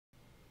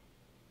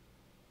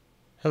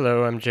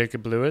Hello, I'm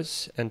Jacob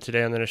Lewis, and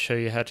today I'm going to show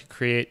you how to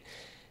create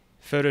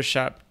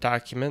Photoshop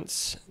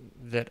documents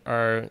that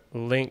are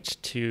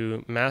linked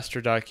to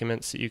master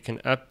documents that you can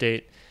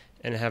update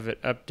and have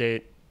it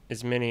update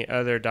as many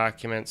other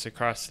documents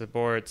across the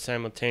board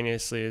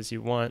simultaneously as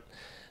you want.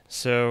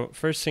 So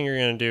first thing you're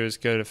going to do is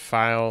go to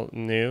File,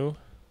 New.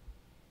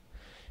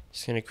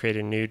 Just going to create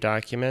a new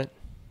document.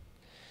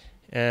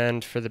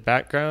 And for the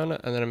background,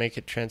 I'm going to make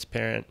it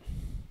transparent.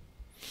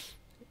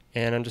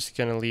 And I'm just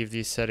going to leave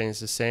these settings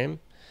the same.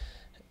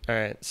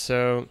 Alright,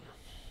 so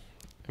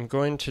I'm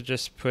going to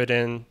just put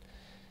in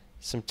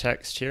some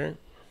text here. And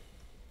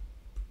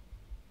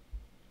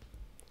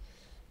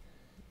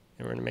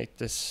we're going to make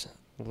this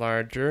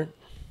larger.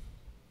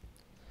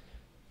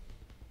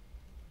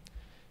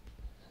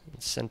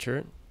 And center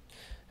it.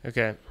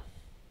 Okay.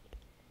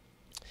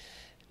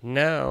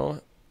 Now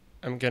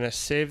I'm going to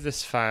save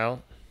this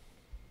file.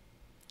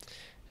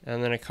 And I'm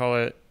going to call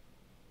it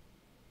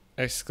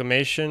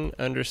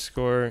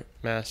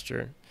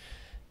 !_master.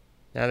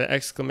 Now the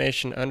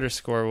exclamation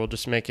underscore will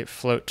just make it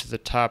float to the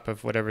top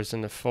of whatever's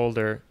in the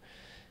folder,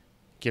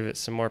 give it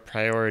some more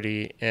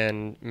priority,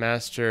 and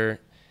master,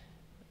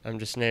 I'm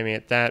just naming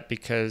it that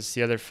because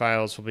the other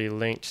files will be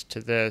linked to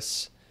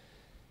this,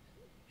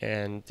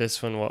 and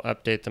this one will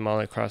update them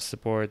all across the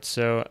board.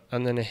 So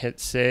I'm going to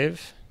hit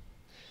save,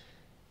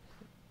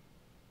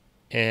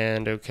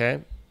 and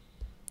OK.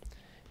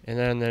 And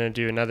then I'm going to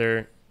do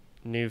another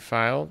new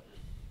file,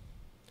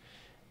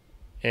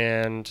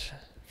 and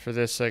for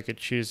this I could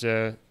choose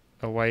a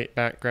white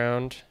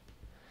background,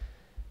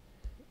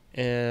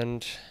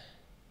 and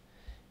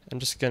I'm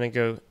just going to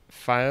go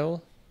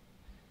File,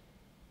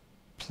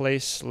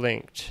 Place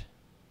Linked.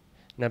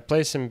 Now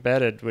Place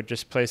Embedded would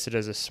just place it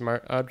as a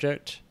smart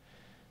object,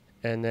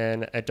 and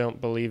then I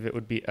don't believe it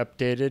would be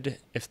updated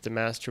if the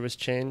master was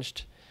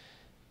changed.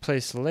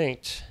 Place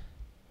Linked,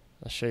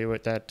 I'll show you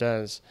what that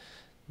does.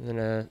 I'm going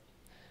to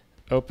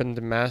open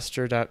the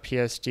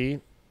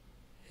master.psd,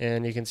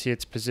 and you can see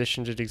it's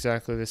positioned at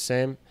exactly the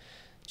same.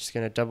 Just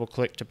going to double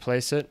click to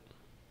place it.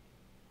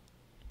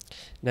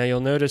 Now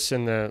you'll notice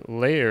in the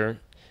layer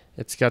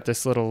it's got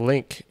this little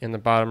link in the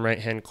bottom right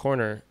hand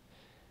corner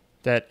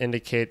that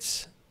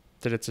indicates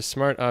that it's a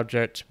smart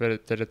object,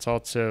 but that it's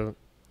also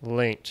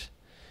linked.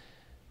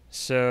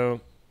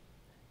 So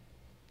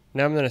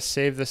now I'm going to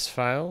save this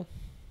file.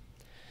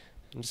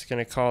 I'm just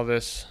going to call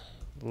this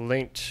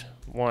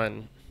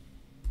linked1.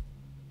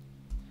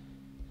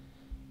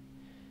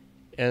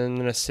 And I'm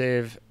going to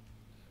save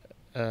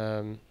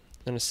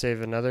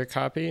another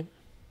copy.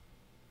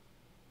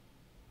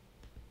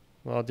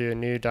 Well, I'll do a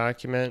new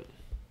document,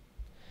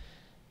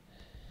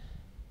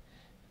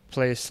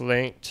 place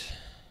linked,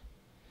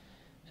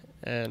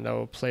 and I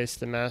will place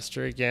the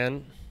master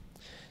again.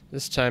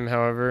 This time,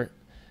 however,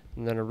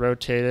 I'm going to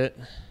rotate it.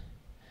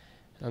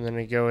 I'm going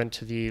to go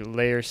into the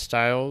layer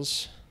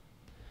styles.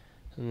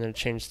 I'm going to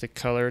change the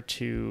color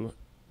to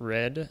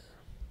red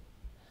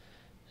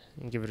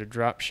and give it a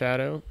drop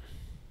shadow,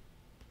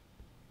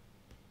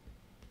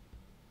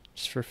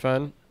 just for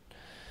fun.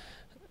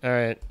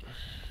 Alright,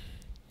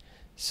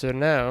 so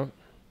now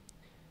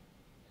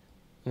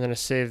I'm going to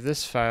save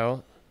this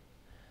file.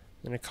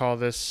 I'm going to call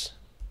this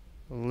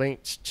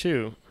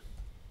linked2.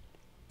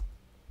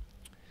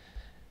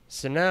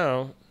 So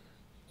now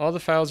all the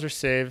files are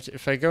saved.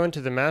 If I go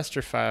into the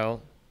master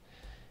file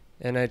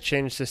and I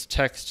change this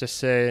text to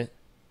say,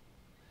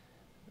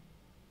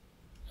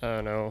 I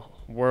don't know,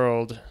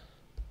 world,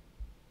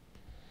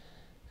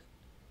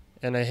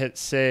 and I hit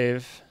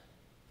save,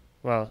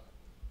 well,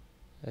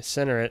 I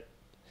center it,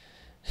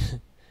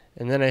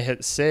 and then I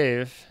hit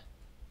save.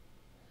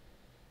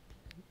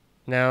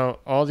 Now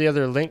all the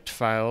other linked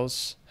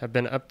files have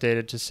been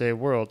updated to say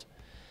world.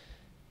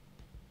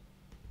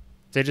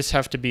 They just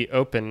have to be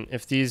open.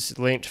 If these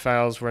linked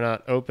files were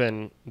not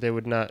open, they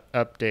would not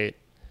update.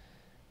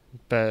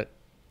 But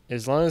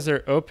as long as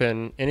they're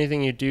open,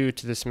 anything you do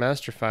to this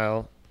master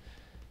file,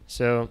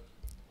 so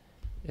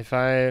if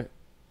I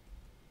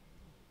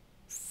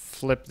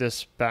flip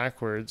this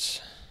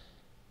backwards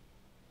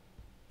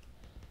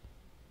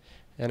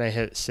and I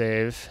hit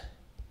save,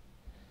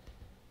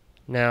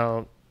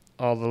 now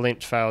all the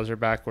linked files are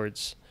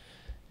backwards.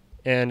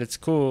 And it's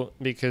cool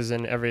because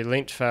in every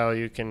linked file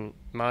you can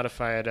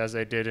modify it as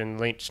I did in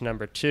linked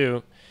number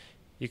 2.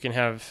 You can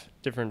have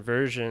different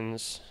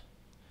versions.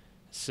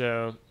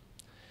 So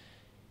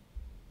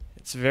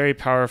it's a very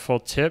powerful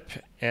tip,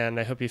 and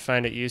I hope you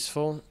find it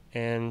useful.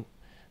 And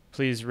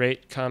please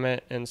rate,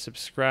 comment, and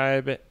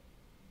subscribe.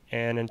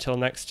 And until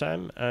next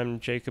time, I'm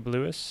Jacob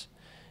Lewis.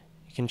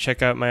 You can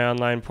check out my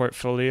online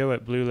portfolio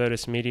at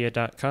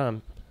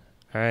bluelotusmedia.com.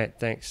 All right,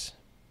 thanks.